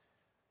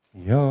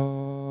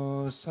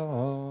Yoso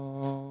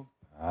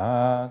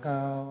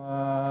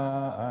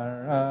Bhagava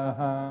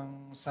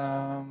Arahang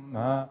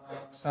Samma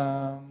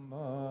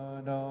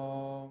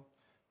Sambuddho.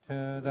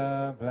 To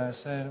the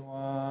Blessed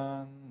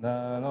One,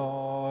 the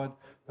Lord,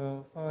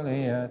 who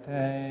fully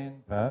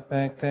attained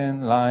perfect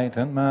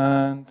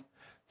enlightenment,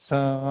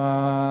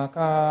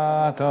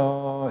 Savakato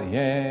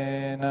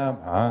Yena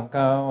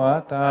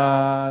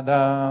Bhagavata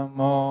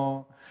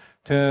Dhammo,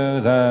 to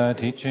the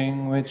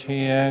teaching which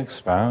he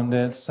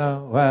expounded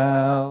so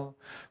well,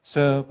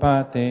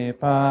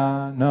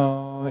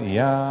 Supatipano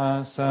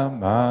Yasa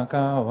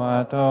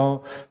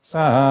Bhagavato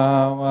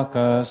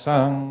Sāvaka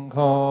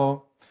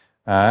Sangho,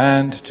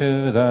 and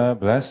to the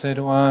Blessed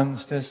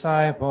One's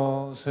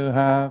disciples who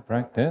have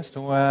practiced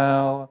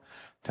well,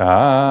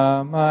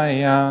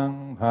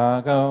 Tamayang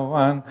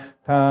Bhagavan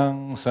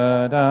Tang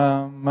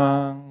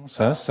Sadamang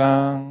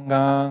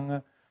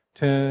Sasangang.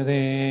 To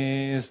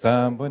these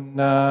the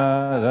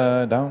Buddha,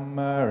 the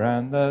Dhamma,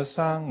 and the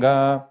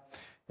Sangha,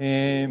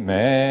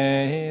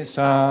 imehi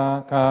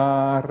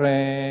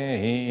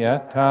sakare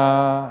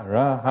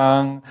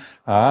yatarahang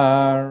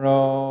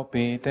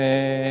aropitehi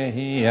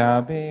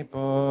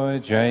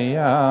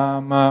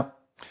abhipujayama.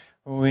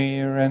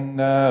 We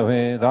render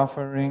with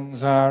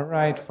offerings our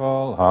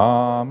rightful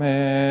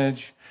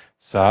homage.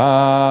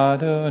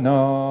 Sadhu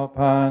no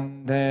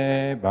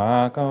pande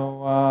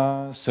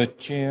bhagava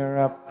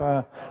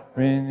suchirappa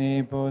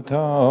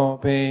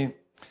riniputopi.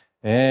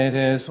 It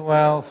is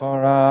well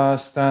for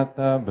us that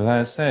the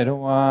Blessed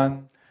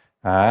One,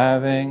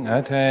 having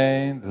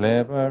attained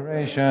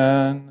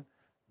liberation,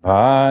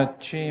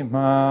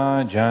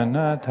 Pachima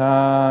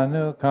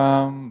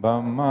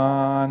Janatanukamba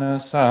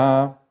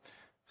Manasa,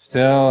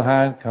 still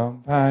had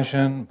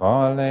compassion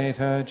for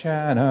later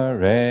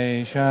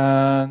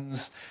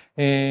generations.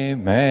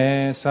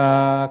 Ime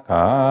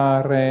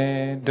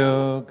sakare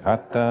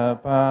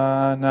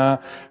dukhatapana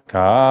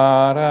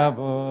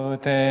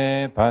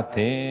karabute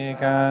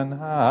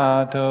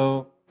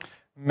patikanhatu.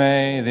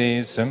 May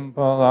these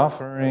simple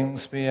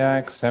offerings be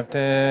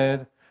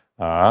accepted.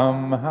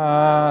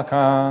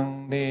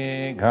 Amhakang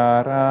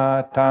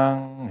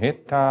digaratang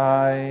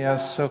hitaya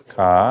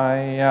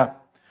sukhaya,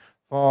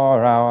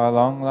 for our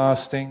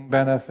long-lasting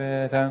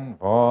benefit and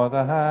for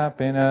the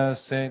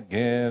happiness it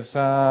gives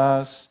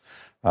us.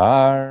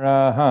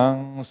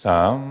 Arahang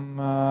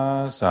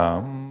Samma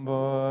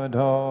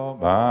Sambuddho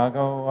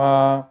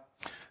Bhagava,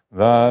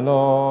 the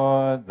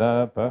Lord,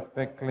 the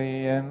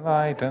perfectly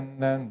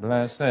enlightened and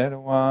blessed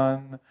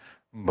One,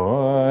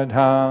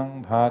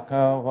 Buddhang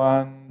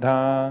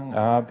Bhagavantang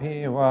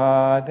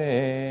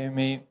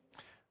Abhivademi.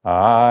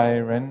 I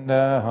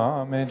render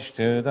homage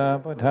to the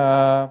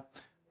Buddha,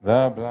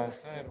 the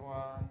Blessed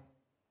One.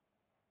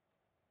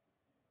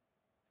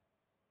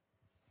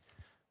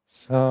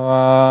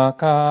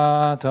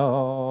 Savakato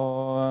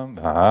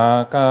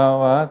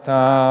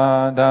Bhagavata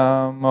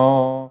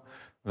Dhammo,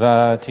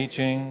 the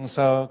teaching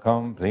so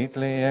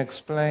completely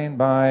explained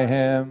by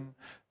him,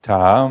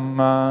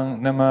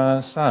 Dhammang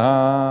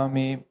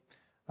Namasami,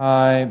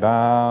 I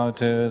bow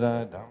to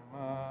the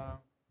Dhamma.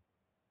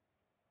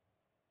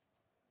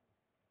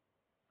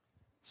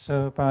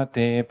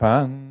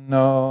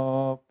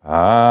 Supatipanno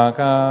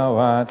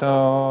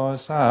Bhagavato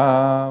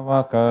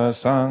Sāvaka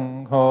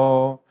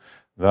Sangho,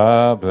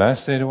 the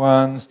Blessed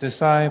One's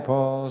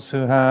disciples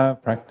who have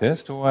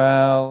practiced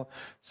well,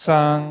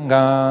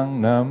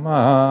 Sanghang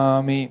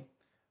Namami,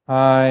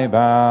 I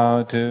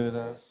bow to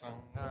the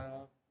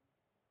Sangha.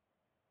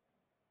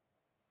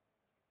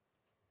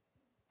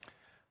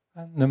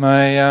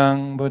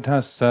 Annamayang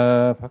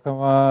Buddhassa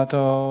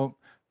Bhagavato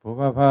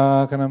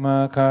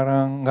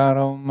Bhuvapakanamakarang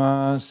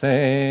Karomase.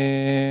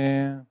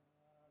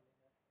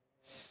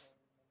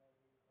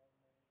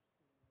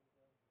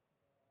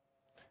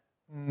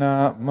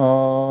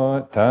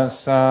 Namo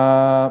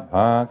tassa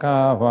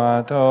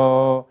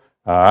bhagavato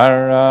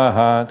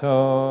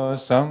arahato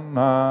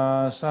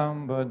samma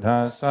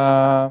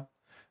sambuddhassa.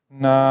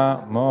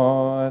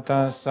 Namo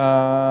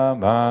tassa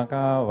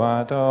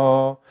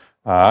bhagavato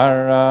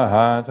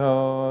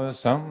arahato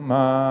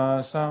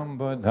samma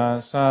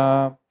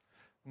sambuddhassa.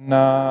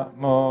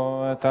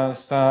 Namo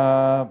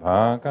tassa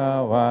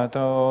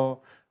bhagavato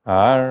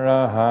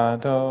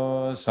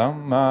arahato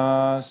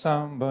samma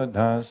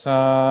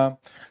sambuddhassa.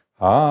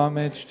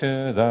 Homage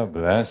to the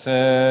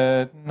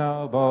blessed,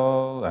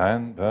 noble,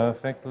 and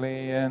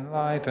perfectly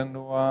enlightened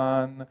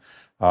One.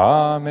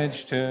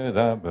 Homage to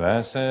the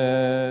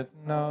blessed,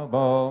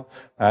 noble,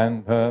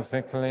 and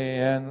perfectly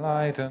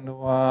enlightened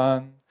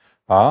One.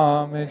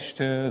 Homage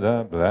to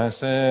the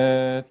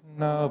blessed,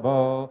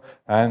 noble,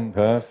 and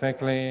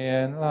perfectly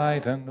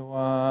enlightened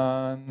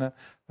One.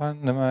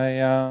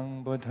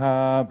 Annamayang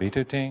Buddha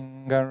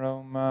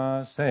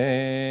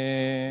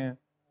Bitutingaromase.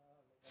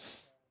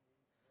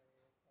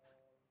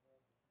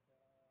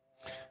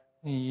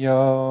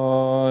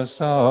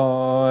 Yoso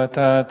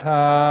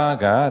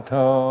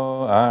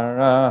tathagato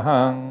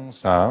arahang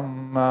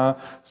samma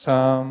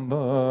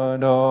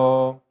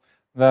sambuddho.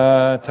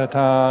 The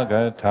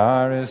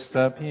Tathagata is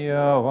the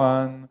pure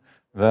one,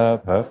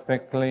 the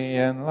perfectly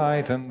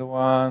enlightened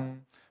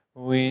one.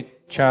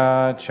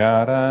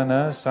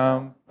 Vichacharana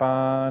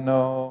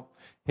Sampano.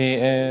 He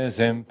is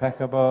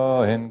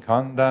impeccable in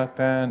conduct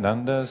and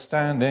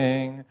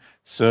understanding.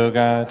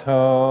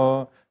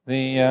 Sugato,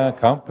 the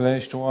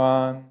accomplished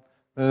one.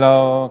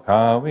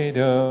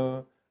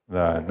 Lokavidu,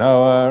 the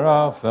knower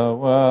of the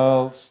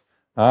worlds.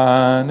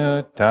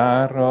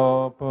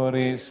 Anuttaro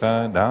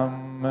Purisa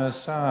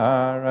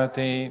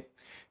Dhammasarati.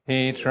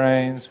 He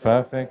trains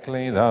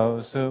perfectly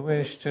those who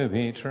wish to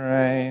be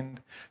trained.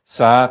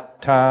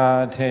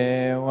 Satta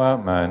Teva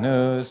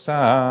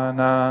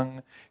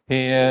Manusanang.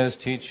 He is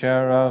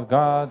teacher of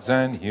gods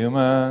and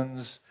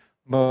humans.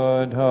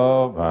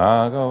 Buddho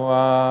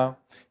Bhagava.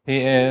 He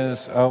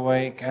is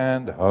awake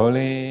and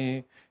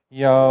holy.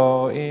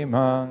 Yo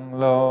imang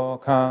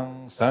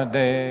lokang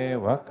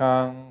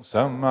sadevakang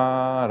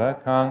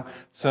samarakang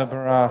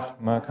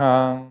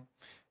sabrahmakang.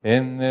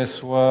 In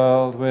this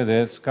world with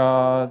its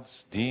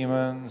gods,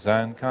 demons,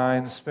 and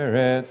kind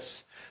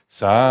spirits,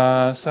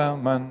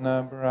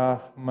 sasamana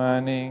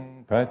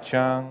brahmaning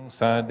pachang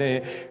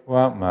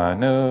sadeva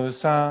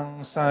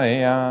manusang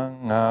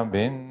sayang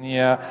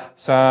abinya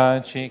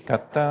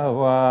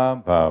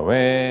sachikatawa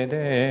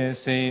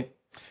bhavedesi.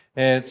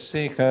 Its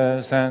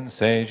seekers and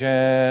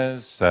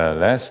sages,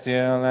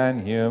 celestial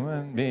and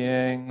human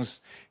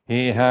beings,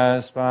 he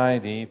has by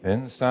deep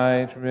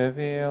insight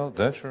revealed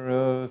the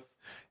truth.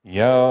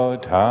 Yo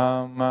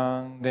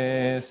tamang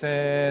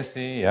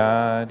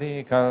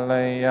desesiyadi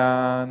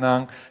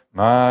kalayanang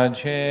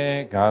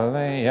majhe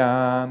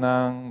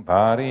kalayanang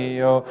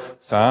pariyo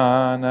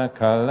sana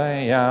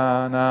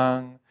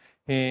kalayanang.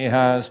 He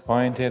has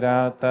pointed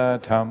out the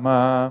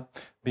Dhamma,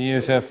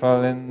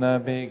 beautiful in the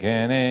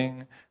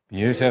beginning,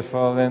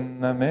 beautiful in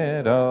the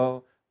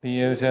middle,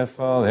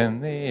 beautiful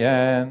in the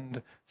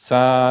end.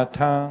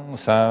 Satang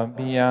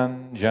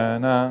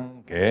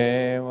sabhyanjanang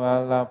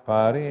kevala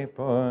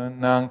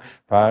paripunang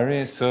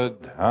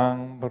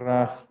parisuddhang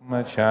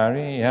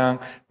brahmacharyang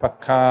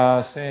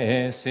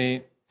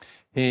pakasesi.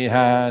 He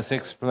has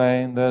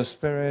explained the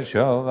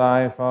spiritual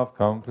life of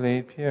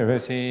complete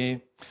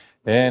purity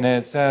in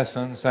its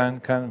essence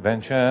and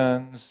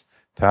conventions.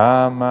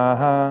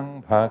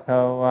 Tamahang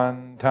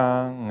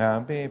bhagavantang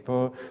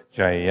abhipu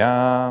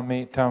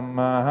jayami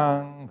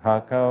tamahang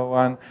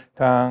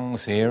bhagavantang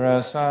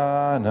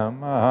sirasa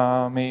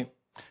namami.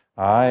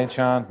 I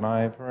chant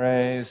my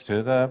praise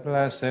to the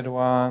Blessed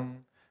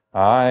One.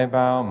 I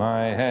bow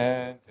my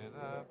head to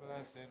the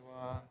Blessed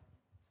One.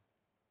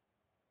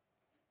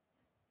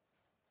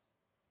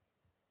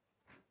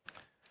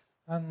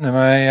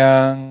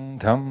 Annamayang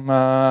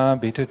dhamma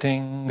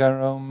bituting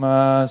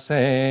garoma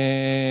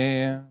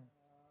se.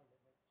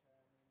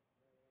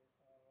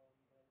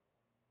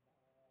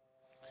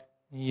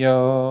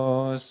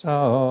 Yo so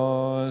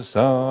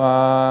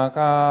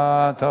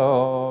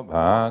agato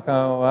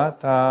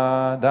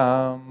bhagavata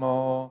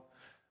dhammo.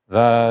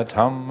 The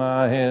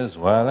Dhamma is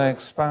well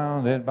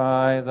expounded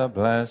by the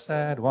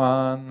Blessed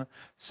One.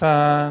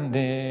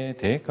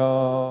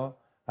 Sanditiko,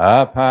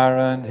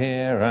 apparent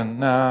here and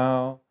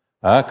now.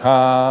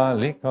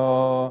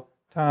 Akaliko,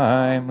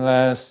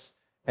 timeless.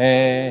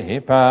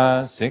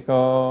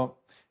 Ehipasiko,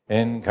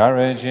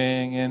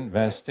 encouraging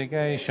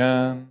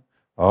investigation.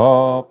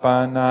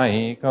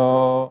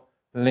 Opanaiko,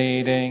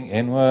 leading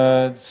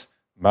inwards.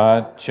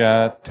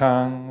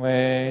 Bhajatang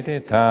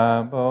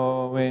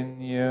veditabo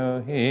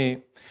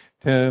vinyuhi,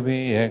 to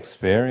be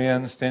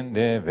experienced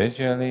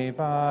individually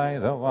by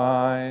the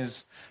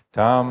wise.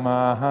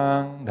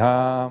 Tamahang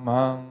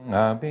dhammang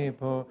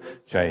abhipu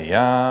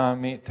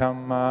jayami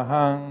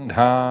tamahang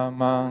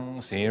dhammang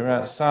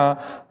sirasa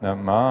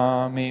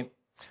namami.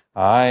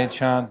 I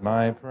chant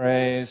my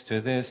praise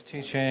to this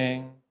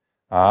teaching.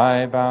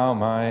 I bow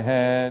my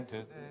head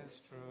to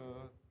this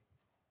truth.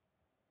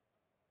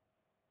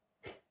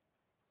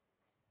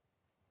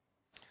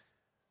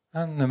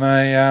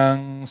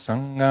 Annamayang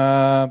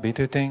sangha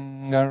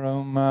bituting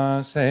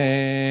garoma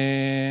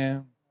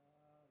se.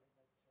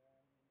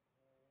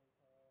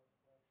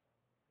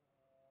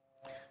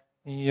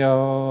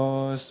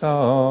 Yo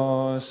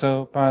so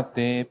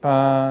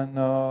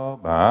supatipano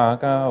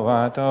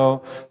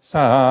bhagavato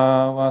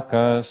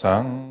sāvaka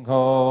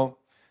sangho.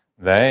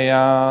 They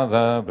are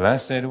the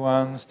Blessed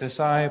One's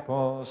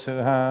disciples who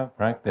have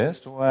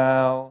practiced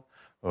well.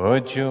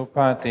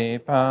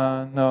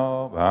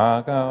 Ujjupatipano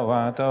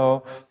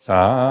bhagavato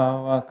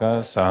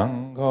sāvaka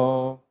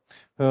sangho,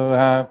 who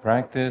have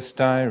practiced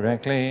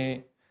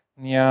directly.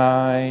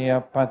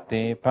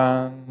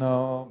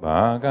 Nyayapatipano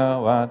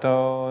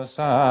bhagavato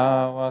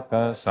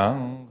sāvaka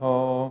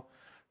sangho,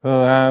 who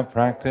have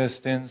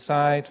practiced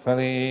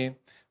insightfully.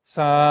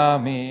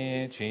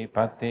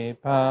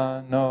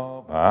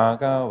 Samicipatipano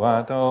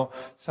bhagavato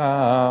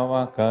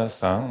sāvaka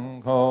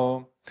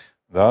sangho,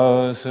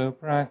 those who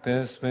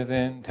practice with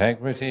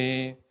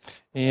integrity.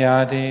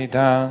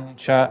 Yadidang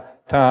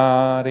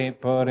chattari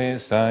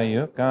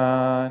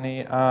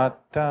purisayukani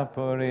atta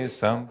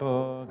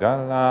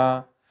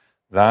purisambhugala.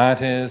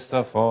 That is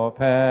the 4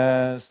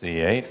 pairs, the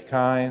 8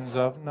 kinds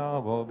of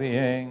noble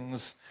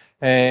beings.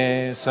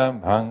 Esa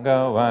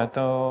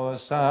Bhagavato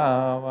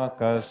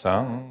Savaka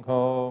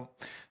Sangho.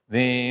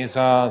 These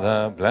are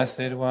the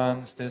Blessed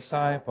One's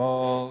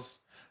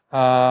disciples.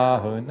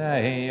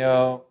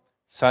 Pahuneyo.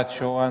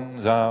 Such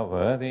ones are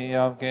worthy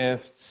of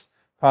gifts.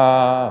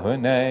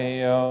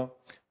 Pahuneyo.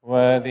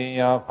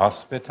 Worthy of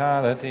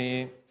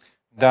hospitality.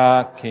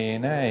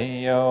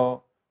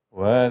 Dakineyo.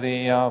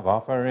 Worthy of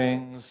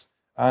offerings.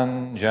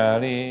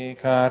 Anjali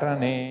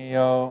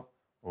Karaniyo.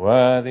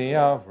 Worthy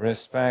of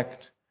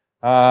respect.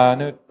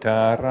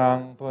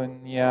 Anuttarang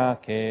punya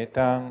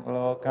ketang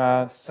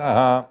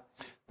lokatsaha.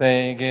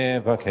 They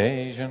give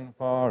occasion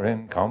for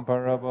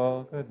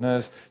incomparable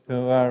goodness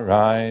to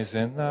arise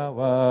in the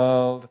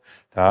world.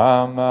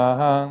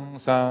 Tamahang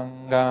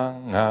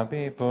sangang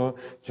abipu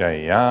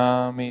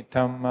jayami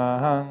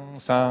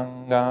tamahang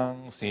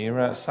sangang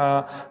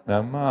sirasa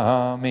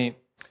namami.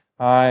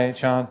 I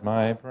chant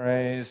my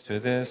praise to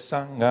this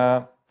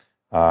Sangha.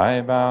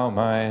 I bow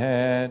my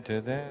head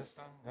to this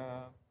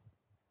Sangha.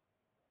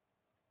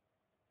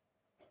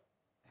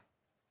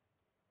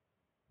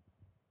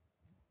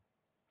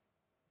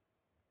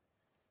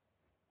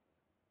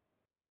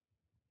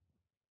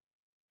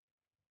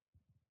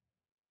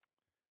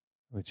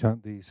 We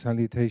chant the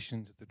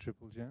salutation to the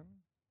Triple Gem.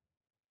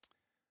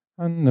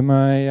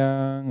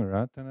 Annamayang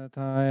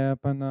Ratanataya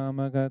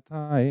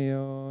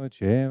Panamagatayo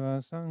Cheva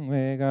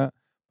Sangvega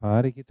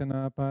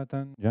Parikitana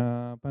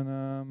Patanja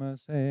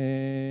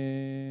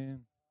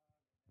Panamase.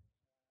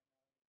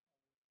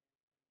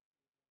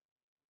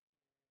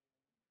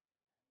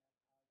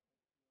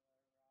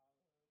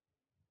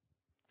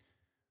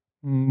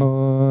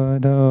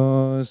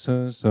 Bodho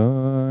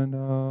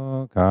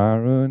Susuno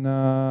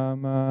Karuna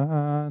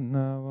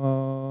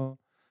Mahanavo.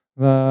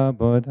 The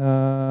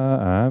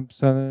Buddha,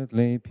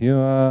 absolutely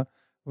pure,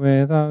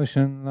 with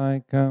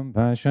ocean-like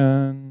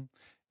compassion.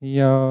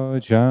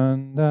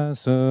 Yojanda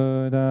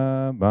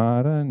Sudha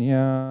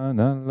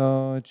Bharanyana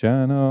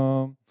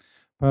Lochano,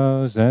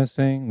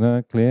 possessing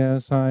the clear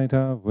sight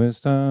of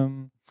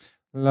wisdom.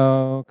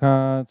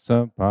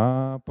 Lokatsa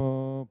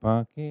Papo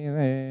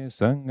Pakire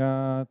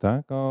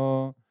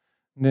Sangatako,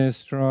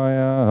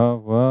 destroyer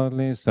of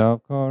worldly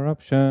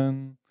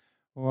self-corruption.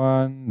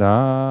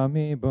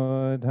 Vandami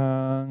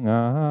Buddhang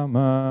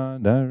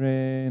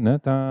Ahamadare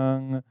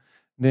Natang,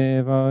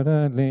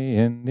 devotedly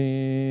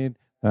indeed,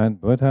 that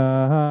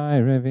Buddha I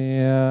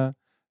revere.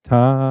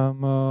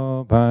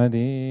 Tamo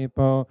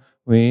Padipo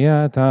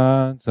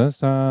Viyatatsa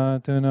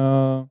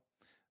Satuno,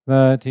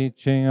 the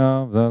teaching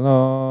of the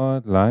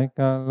Lord like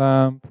a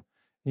lamp.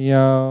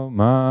 Yo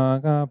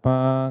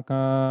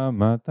Magapaka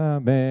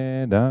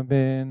Matabeda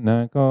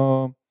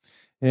Binako,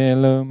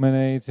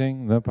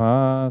 illuminating the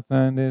path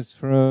and its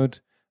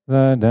fruit,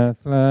 the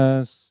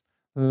deathless.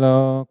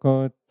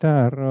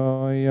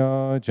 Lokuttaro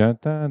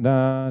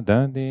Yojatada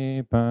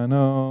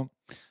Dadipano,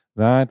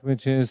 that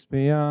which is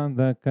beyond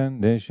the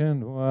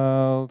conditioned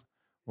world.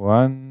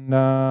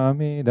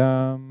 Vandami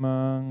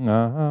Dhammang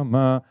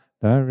Ahama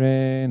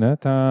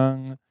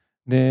Dharenatang,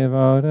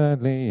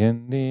 devotedly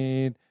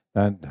indeed,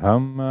 that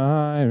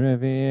Dhamma I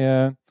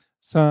revere.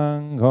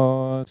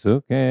 Sangho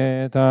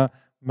Suketa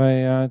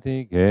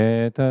Bhayati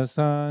Geta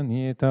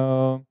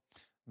Sanyito,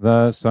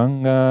 the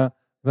Sangha,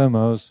 the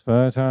most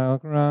fertile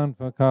ground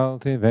for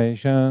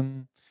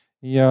cultivation.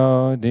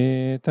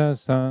 Yodita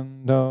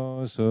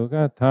Sando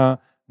Sugata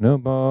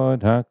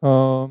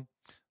Nubodhako,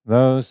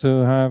 those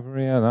who have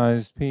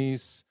realized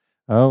peace,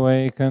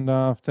 awakened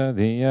after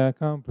the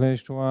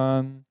accomplished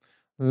one.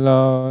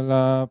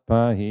 Lola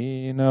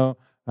Pahino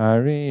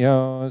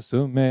Ariyo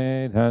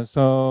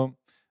Sumedhaso,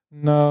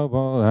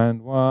 noble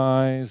and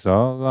wise,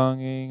 all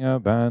longing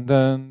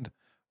abandoned.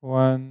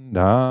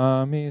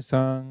 Vandami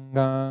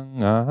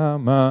Sangang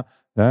Ahama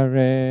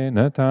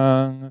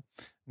Dharenatang,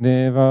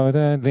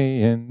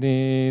 devotedly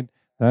indeed,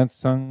 that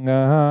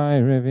Sangha I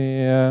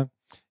revere.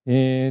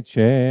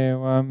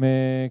 Ichewa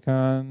me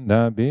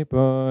kanda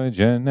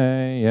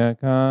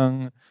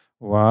bipujaneyakang,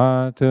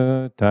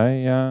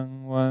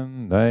 watutayang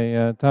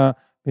vandayata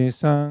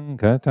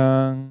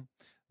pisankatang.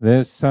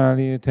 This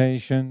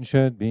salutation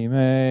should be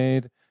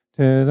made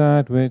to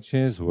that which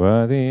is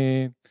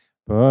worthy.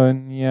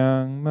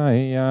 Punyang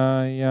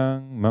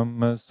mayayang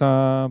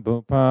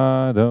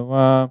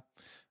mamasabupadawa,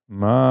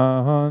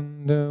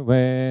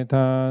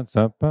 mahonduveta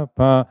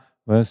sapapa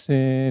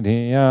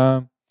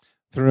vasidhiya.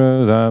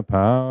 Through the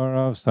power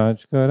of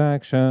such good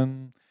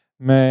action,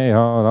 may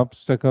all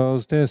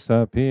obstacles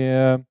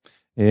disappear.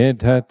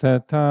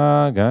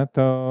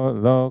 Idhatatagato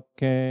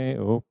loke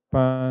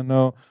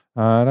uppano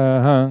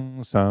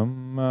arahang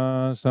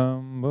samma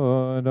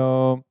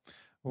sambuddho.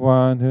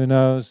 One who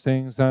knows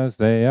things as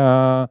they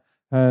are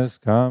has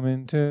come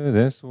into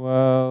this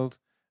world,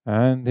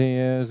 and he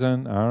is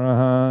an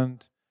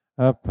arahant,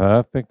 a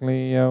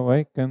perfectly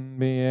awakened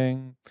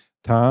being.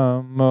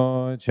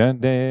 Tammo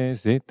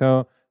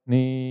chadesito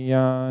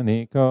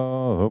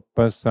niyaniko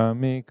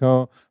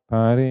upasamiko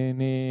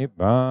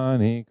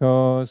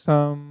parinibaniko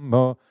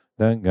sambo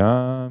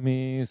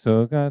dagami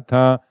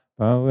sugata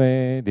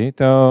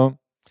pavedito.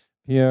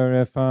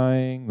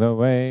 purifying the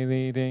way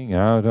leading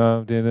out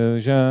of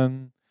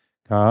delusion,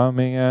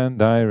 calming and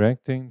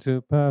directing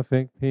to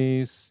perfect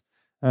peace,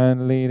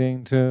 and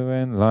leading to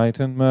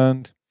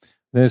enlightenment.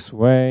 This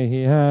way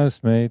he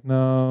has made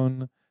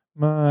known.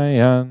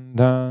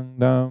 Mayantang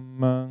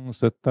dhammang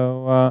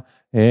suttawa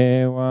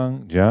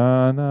ewang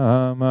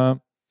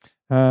janama.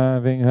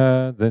 Having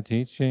heard the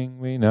teaching,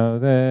 we know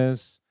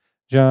this.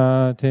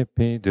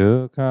 Jatipi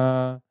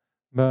dukkha,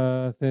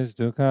 birth is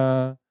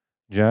dukkha.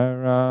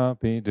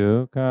 Jarapi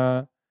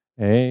dukkha,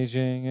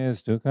 aging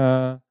is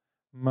dukkha.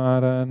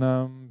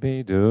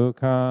 Maranampi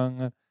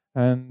dukkhang,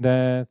 and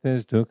death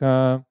is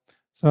dukkha.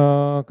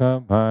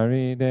 Soka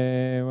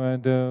parideva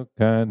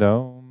dukkha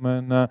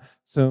domana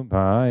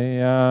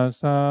subhaya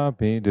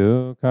sapi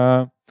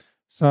dukkha.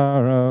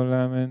 Sorrow,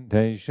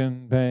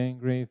 lamentation, pain,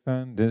 grief,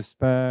 and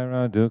despair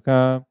are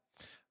dukkha.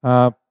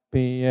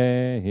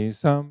 Appiyehi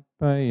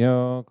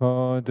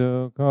sampayoko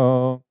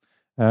dukkha.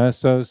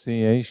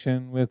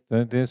 Association with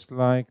the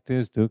disliked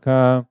is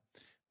dukkha.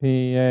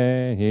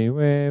 Piyehi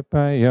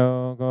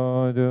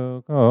vipayogo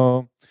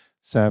dukkha.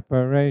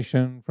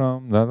 Separation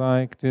from the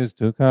liked is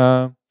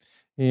dukkha.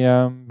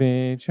 Yam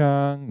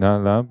bichang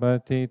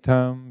nalabati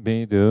tam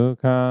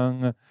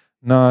bidukkang.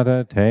 Not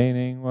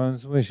attaining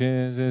one's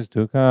wishes is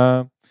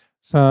dukkha.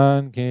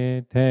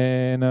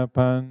 Sankitena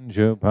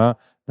panjupa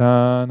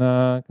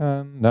dana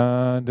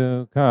kanda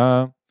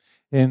dukkha.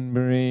 In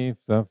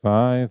brief, the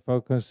five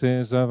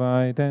focuses of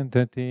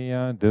identity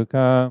are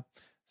dukkha.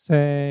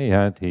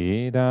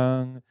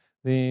 Sayatidang.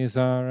 These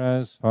are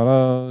as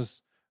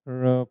follows.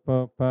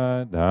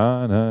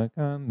 Rupapadana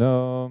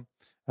kando.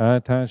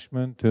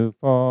 Attachment to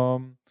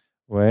form.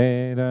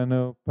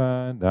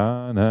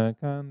 Vedanupadana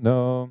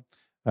kando.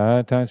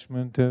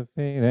 Attachment to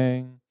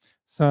feeling.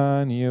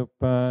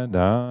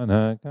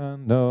 Sanyupadana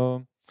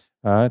kando.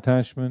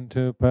 Attachment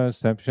to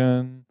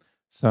perception.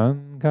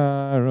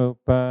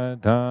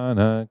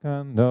 Sankarupadana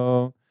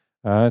kando.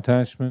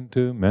 Attachment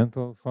to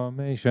mental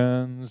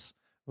formations.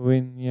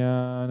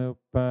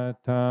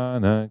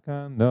 Vinyanupadana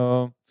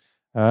kando.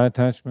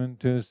 Attachment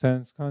to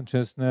sense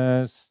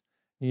consciousness.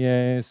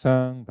 Ye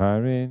sang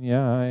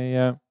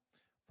parinyaya.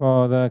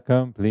 For the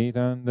complete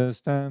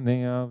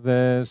understanding of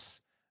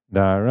this,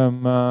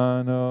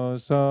 Dharamano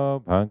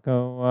so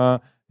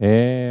bhagava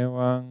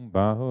ewang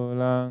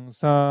bahulang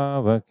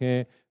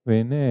savake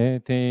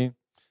vineti.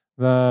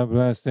 The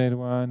Blessed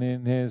One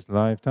in his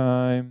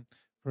lifetime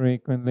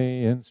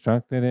frequently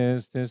instructed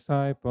his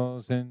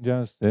disciples in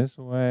just this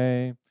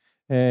way.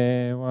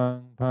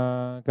 Ewang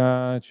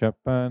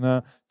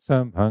pagachapana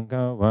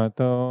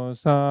sambhagavato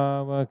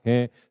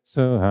savake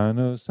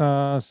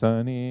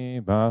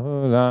suhanusasani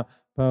bahula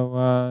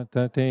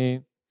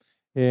pavatati.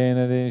 In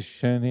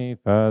addition, he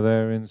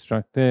further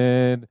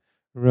instructed,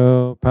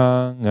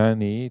 Rupang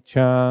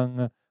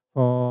anicchang,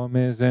 form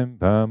is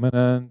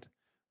impermanent.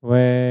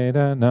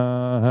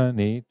 Vedana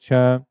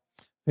anicca,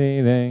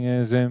 feeling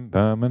is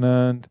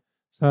impermanent.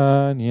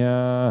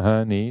 Sanya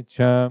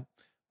anicca,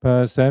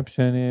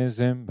 perception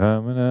is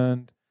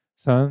impermanent.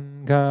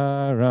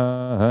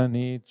 Sankhara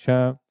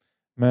anicca,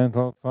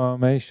 mental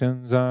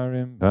formations are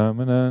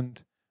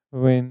impermanent.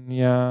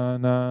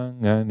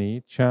 Vinyanang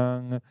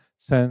anicchang,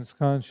 sense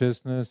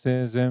consciousness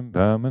is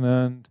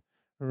impermanent.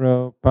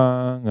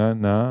 Rupang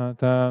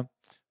anatta,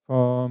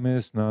 form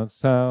is not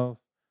self.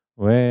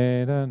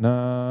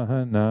 Vedana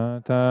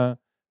anatta,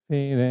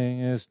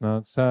 feeling is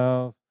not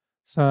self.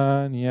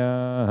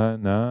 Sanya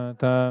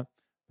anatta,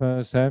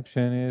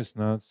 perception is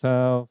not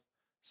self.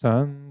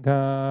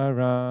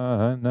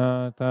 Sankhara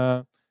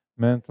anatta,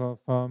 mental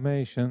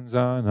formations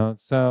are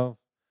not self.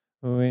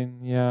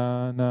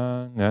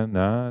 Vinyanang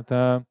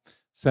anatta,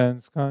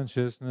 sense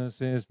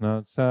consciousness is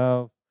not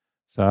self.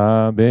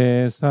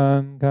 Sabbe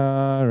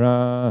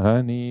sankhara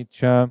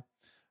anicca,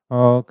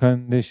 all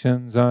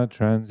conditions are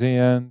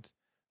transient.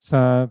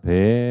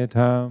 Sabbe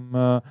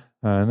dhamma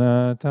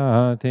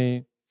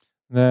anattati,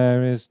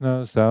 there is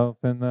no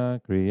self in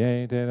the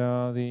created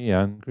or the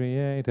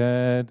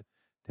uncreated.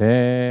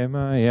 Te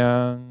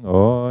mayang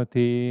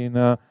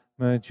otina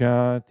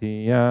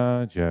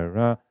majatiya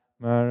jara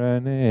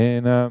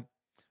maranena.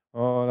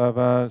 All of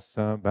us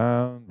are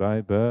bound by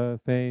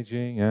birth,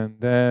 aging, and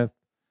death.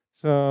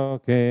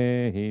 So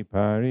kehi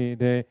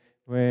paride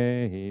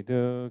vehi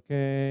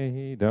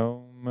dukehi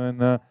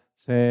domana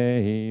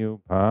sehi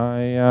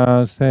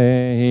upaya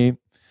sehi.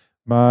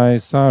 By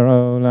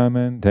sorrow,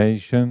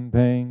 lamentation,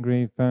 pain,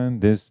 grief,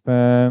 and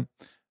despair.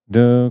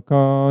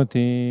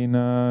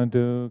 Dukkotina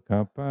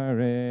dukkha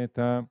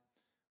pareta.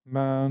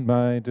 Bound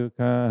by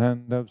dukkha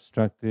and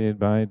obstructed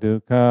by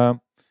dukkha.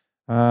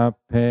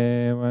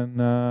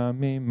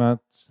 Apevanami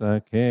matsa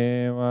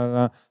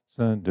kevala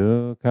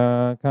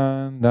sadukha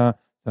kanda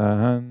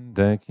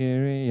sahanda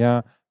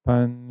kiriya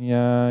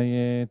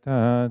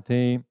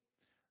panyayetati.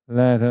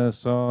 Let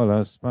us all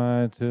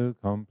aspire to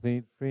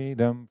complete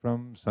freedom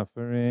from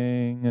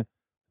suffering.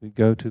 We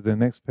go to the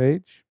next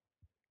page.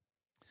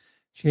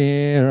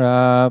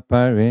 Chira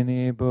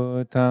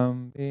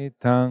parinibhutam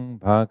pitang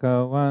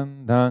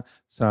bhagavantang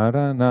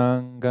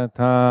saranang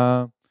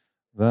gata.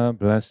 the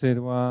Blessed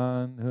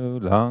One who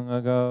long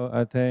ago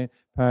attained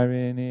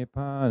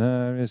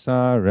Parinibbana is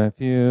our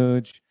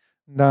refuge.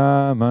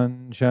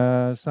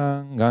 Dhammancha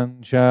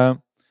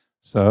Sanghancha,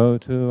 so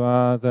too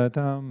are the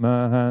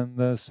Dhamma and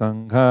the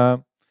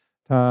Sangha.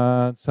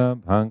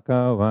 Tatsa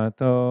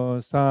Bhagavato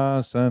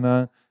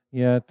Sasana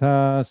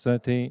Yata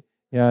Sati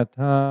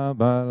Yata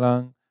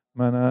Balang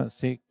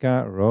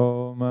Manasika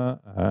Roma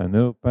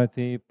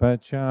Anupati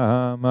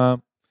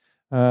Pachama.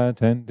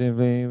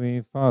 Attentively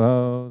we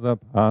follow the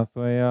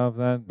pathway of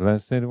that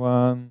Blessed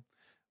One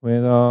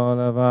with all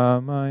of our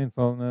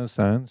mindfulness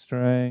and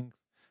strength.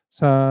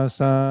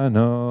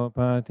 Sasano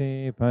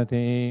Pati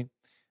Pati.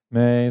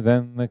 May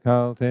then the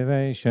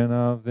cultivation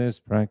of this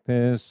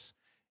practice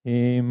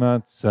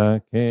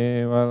Imatsa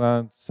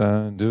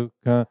Kevalatsa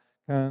Dukkha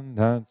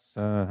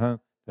Kandhatsa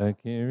Hanta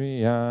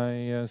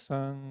Kiriyaya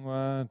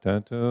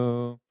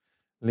Sangvatatu,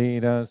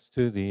 lead us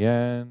to the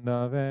end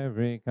of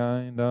every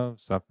kind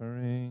of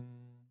suffering.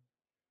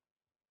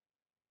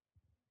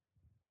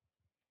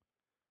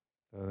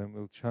 So then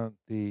we'll chant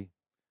the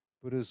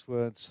Buddha's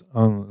words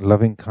on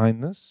loving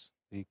kindness,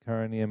 the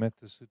Karaniya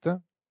Metta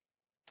Sutta,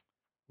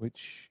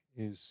 which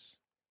is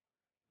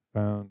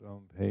found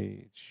on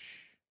page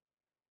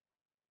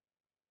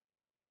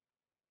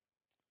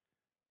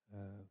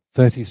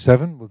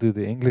 37. We'll do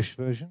the English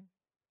version.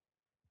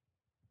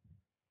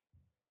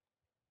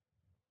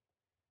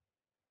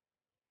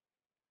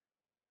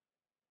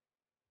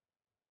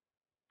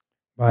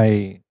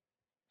 By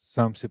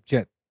Samsip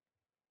Jet.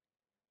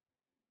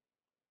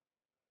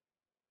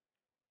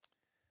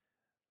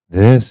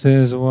 This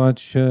is what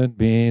should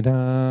be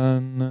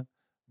done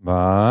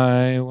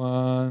by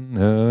one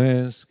who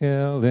is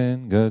skilled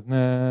in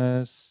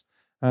goodness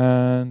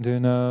and who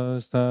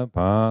knows the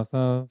path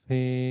of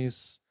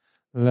peace.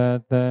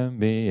 Let them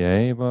be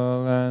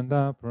able and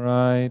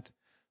upright,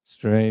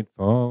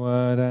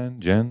 straightforward and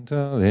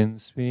gentle in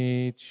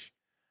speech,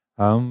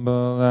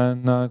 humble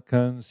and not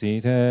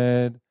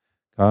conceited,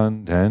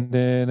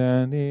 contented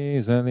and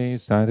easily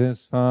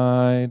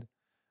satisfied,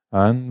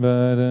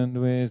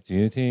 unburdened with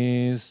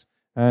duties,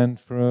 and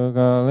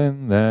frugal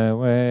in their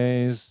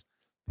ways,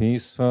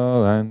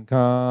 peaceful and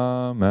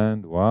calm,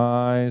 and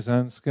wise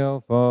and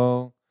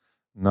skillful,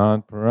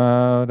 not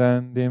proud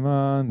and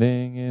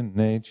demanding in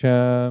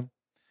nature.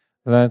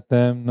 Let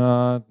them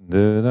not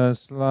do the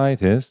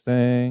slightest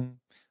thing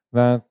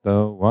that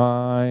the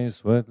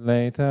wise would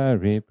later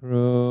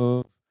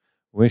reprove,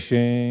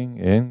 wishing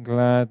in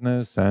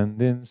gladness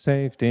and in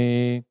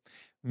safety.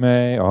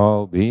 May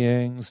all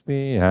beings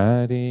be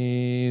at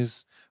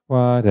ease,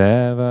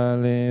 whatever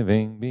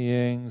living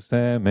beings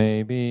there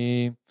may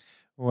be,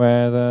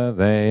 whether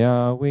they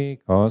are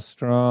weak or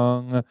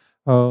strong,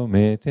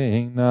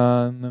 omitting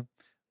none,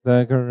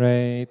 the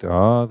great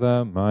or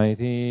the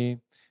mighty,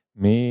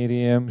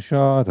 medium,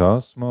 short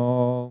or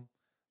small,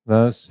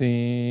 the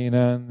seen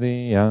and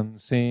the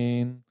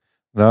unseen,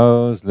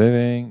 those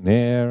living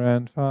near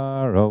and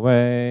far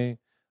away,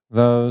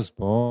 those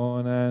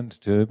born and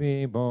to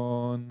be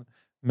born.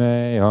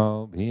 May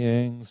all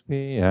beings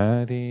be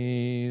at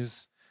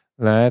ease.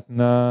 Let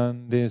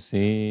none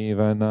deceive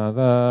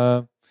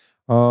another,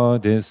 or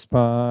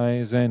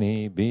despise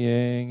any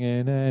being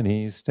in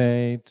any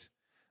state.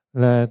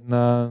 Let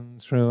none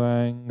through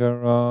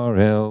anger or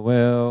ill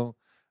will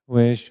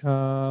wish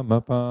harm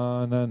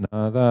upon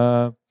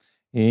another,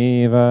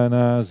 even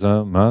as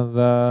a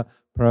mother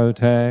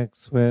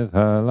protects with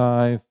her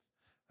life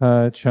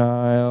her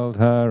child,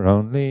 her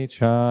only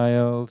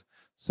child.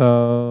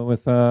 So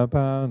with a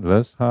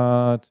boundless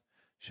heart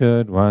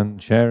should one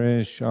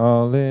cherish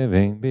all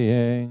living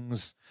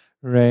beings,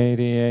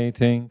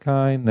 radiating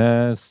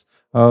kindness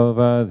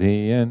over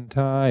the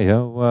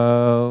entire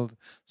world,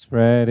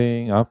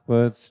 spreading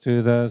upwards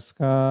to the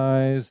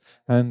skies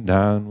and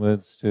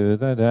downwards to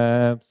the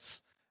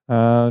depths,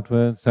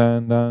 outwards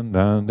and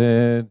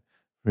unbounded,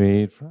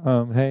 freed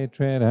from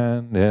hatred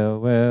and ill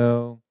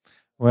will,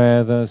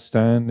 whether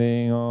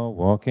standing or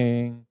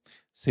walking,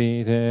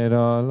 seated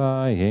or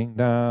lying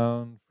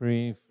down,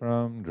 free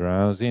from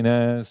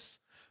drowsiness.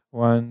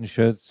 One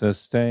should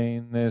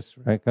sustain this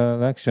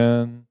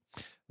recollection.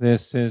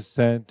 This is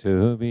said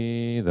to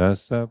be the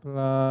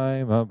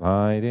sublime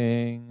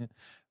abiding,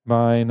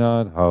 by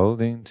not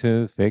holding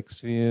to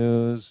fixed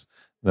views,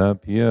 the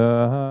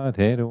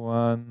pure-hearted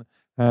one,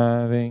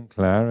 having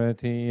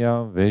clarity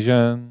of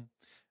vision,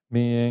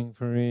 being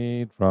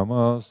freed from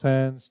all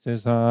sense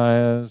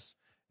desires,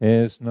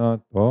 is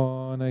not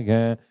born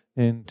again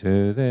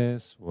into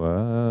this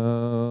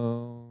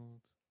world.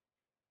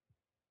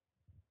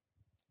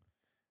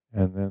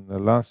 And then the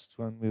last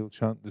one we'll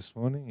chant this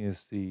morning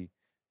is the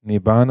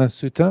Nibbana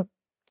Sutta,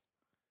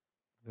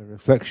 the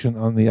reflection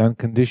on the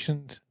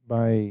unconditioned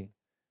by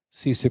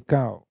Sisip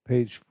Gao,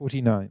 page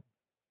 49,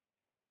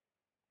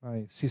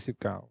 by Sisip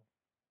Gao.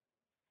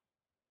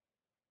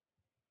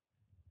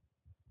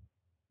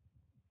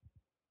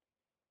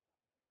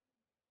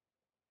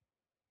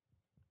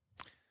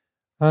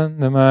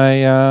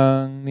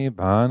 Annamayang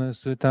Nibbana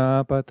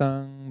Sutta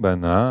Patang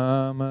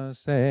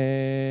Banamase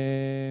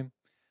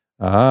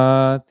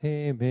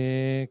Ati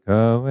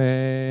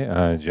bhikkhave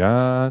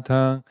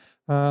ajatang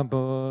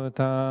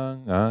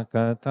abhutang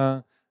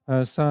akatang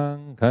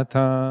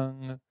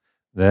asankatang.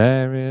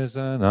 There is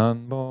an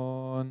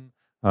unborn,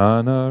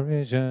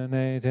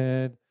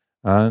 unoriginated,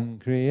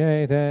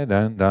 uncreated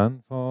and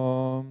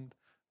unformed.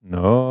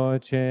 No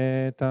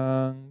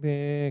cetang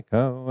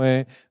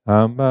bhikkhave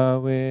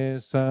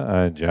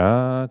ambhavisa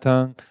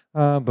ajatang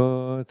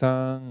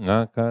abhutang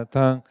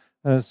akatang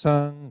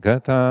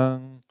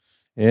asankatang.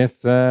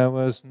 If there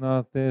was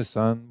not this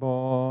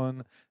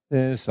unborn,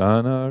 this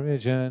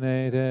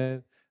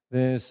unoriginated,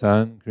 this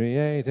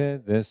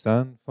uncreated, this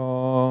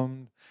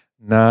unformed,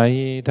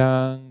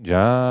 naidang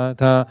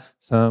jata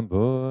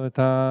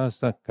sambhuta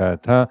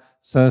sakata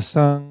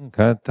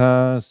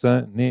sasankata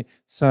sani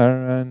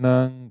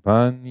saranang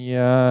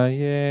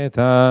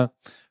panyayeta.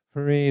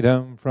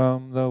 Freedom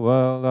from the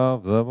world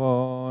of the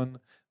born,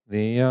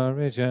 the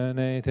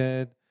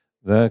originated,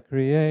 the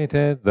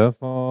created, the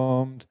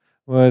formed,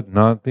 would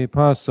not be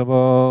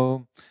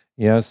possible.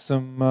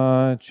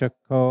 Yasama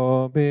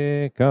chako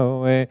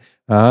bhikkhave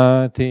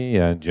ati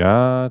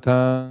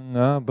ajatang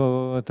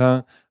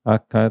abhutang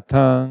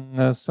akatang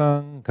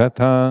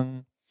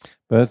asankatang.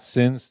 But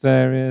since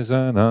there is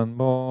an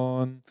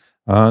unborn,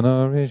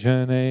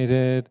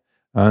 unoriginated,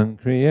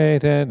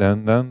 uncreated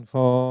and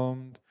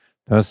unformed,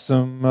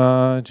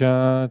 tasma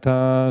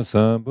jata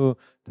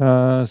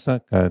sabhuta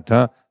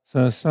sakata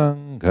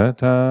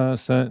sasankata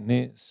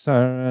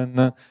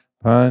sanisarana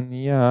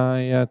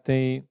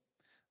panyayate.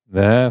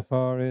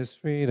 Therefore is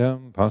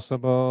freedom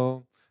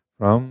possible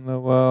from the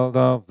world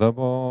of the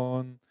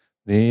born,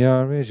 the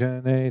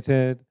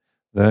originated,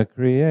 the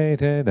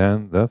created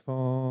and the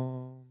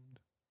formed.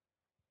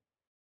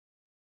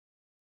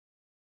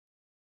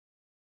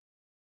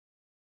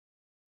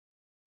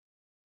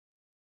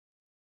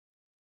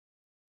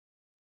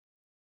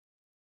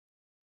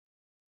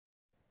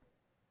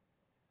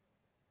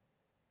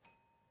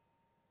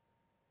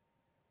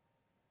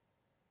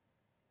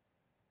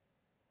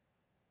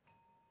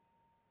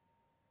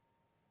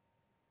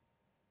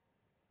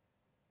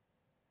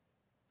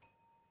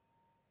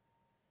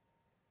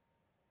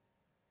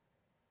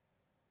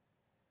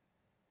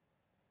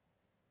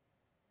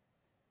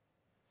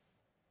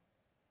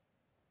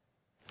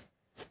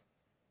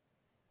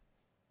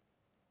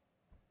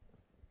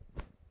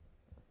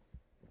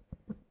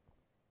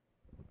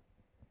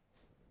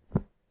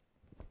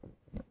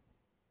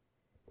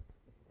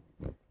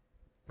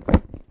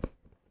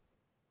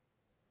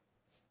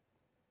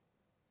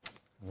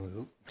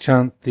 We'll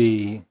chant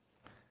the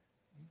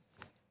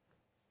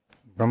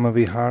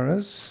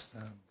Brahmaviharas,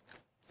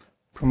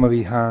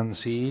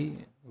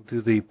 Brahmavihansi. We'll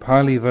do the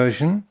Pali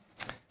version,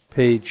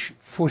 page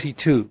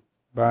 42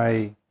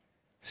 by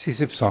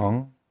Sisip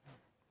Song.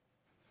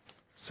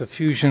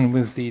 Suffusion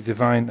with the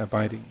Divine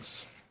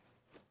Abidings.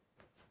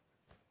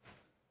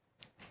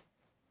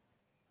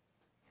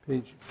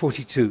 Page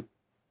 42.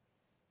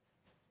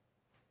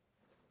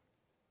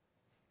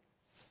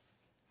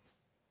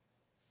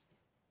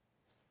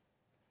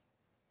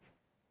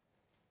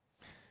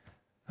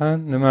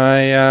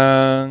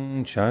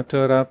 Annamayang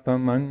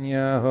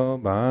chaturapamanyaho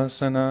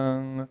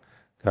basanang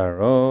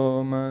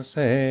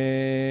karomase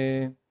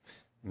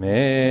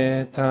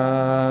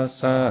metta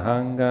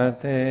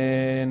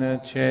sahangatena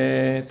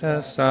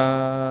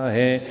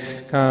cetasahe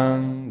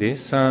kang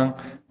disang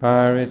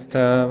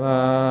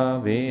paritava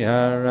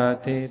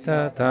viharati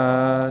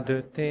tata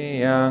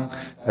dutiyang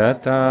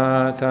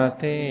tata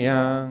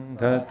tatiyang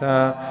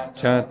tata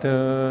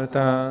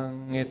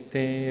chatutang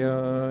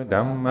itiyo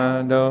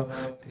dhammado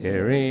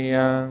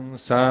Tiriyang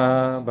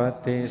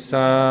sabati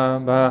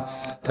sabha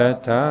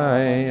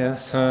tataya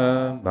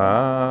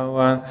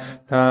sabhavan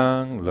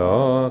tang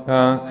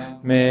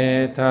lokang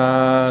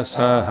metta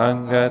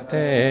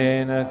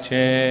sahangatena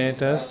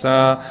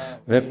cetasa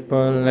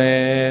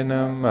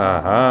vipulena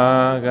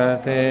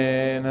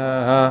mahagatena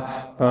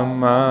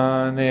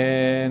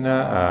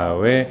pamanena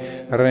ave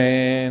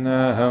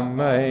rena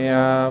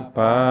hamaya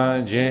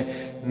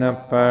paje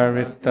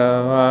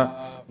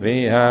naparitava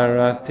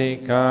viharati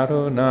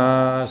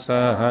karuna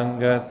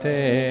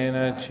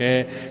sahangatena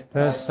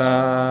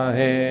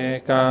cetasahe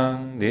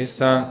kang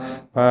disang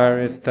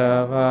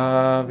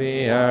paritava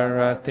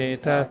viharati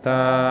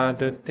tata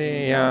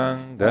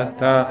dutiyang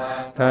data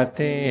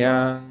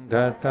tatiyang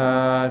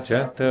data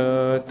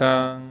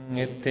chatutang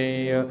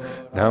itiyo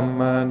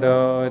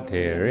dhammado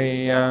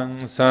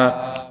tiriyang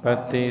sa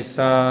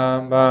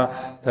patisabha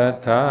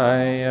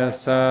tataya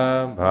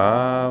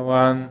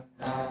sabhavan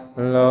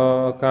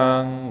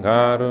lokang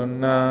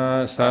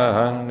karuna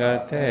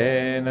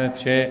sahangatena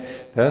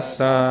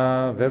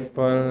cetasa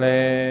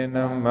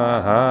vipulena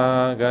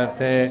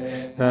mahagate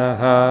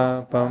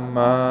naha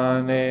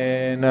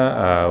pamanena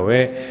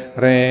ave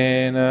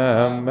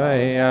rena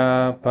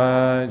ambaya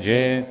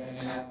paje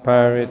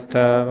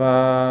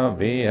paritava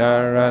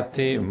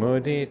viharati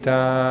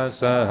mudita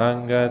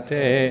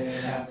sahangate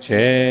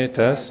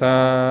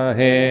cetasa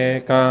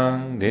he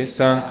kang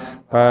disang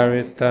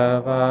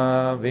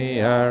paritava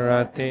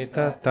viharati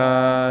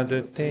tata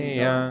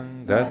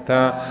dutiyang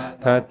data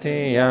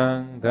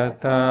tatiyang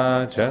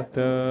data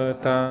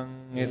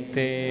chatutang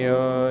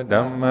itiyo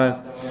dhammat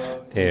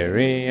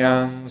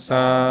tiriyang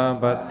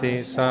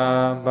sabati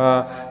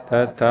sabha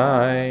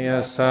tataya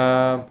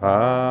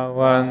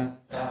sabhavan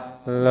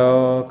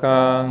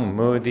lokang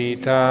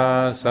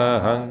mudita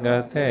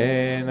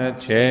sahangatena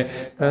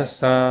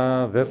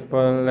cetasa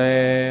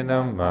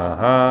vipulena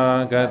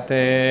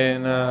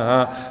mahagatena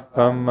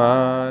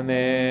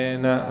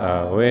pamanena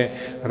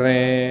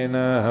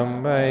avirena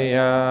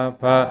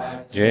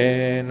hambayapa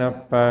jena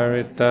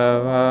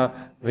paritava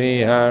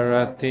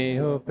viharati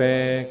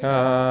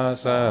upeka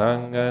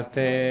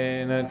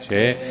sahangatena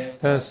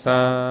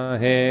cetasa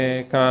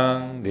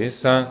hekang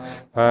disang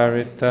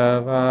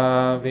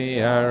paritava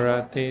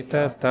viharati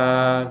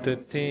tata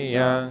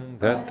tutiyang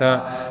tata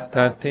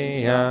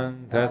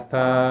tatiyang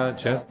tata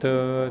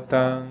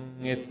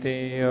chatutang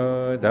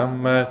itiyo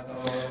dhammat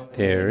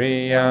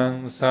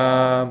tiriyang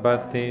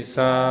sabati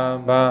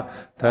sabha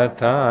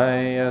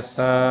tataya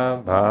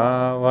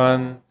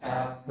sabhavan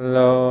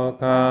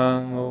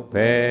lokang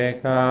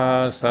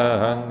upeka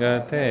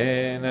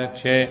sahangatena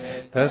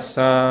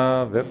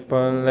cetasa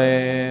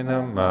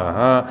vipulena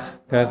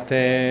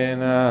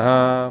mahagatena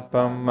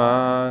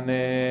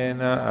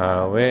pamanena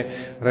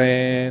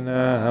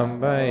avirena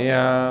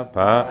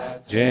hambayapa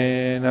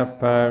jena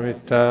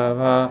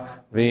paritava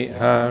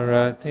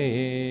viharati.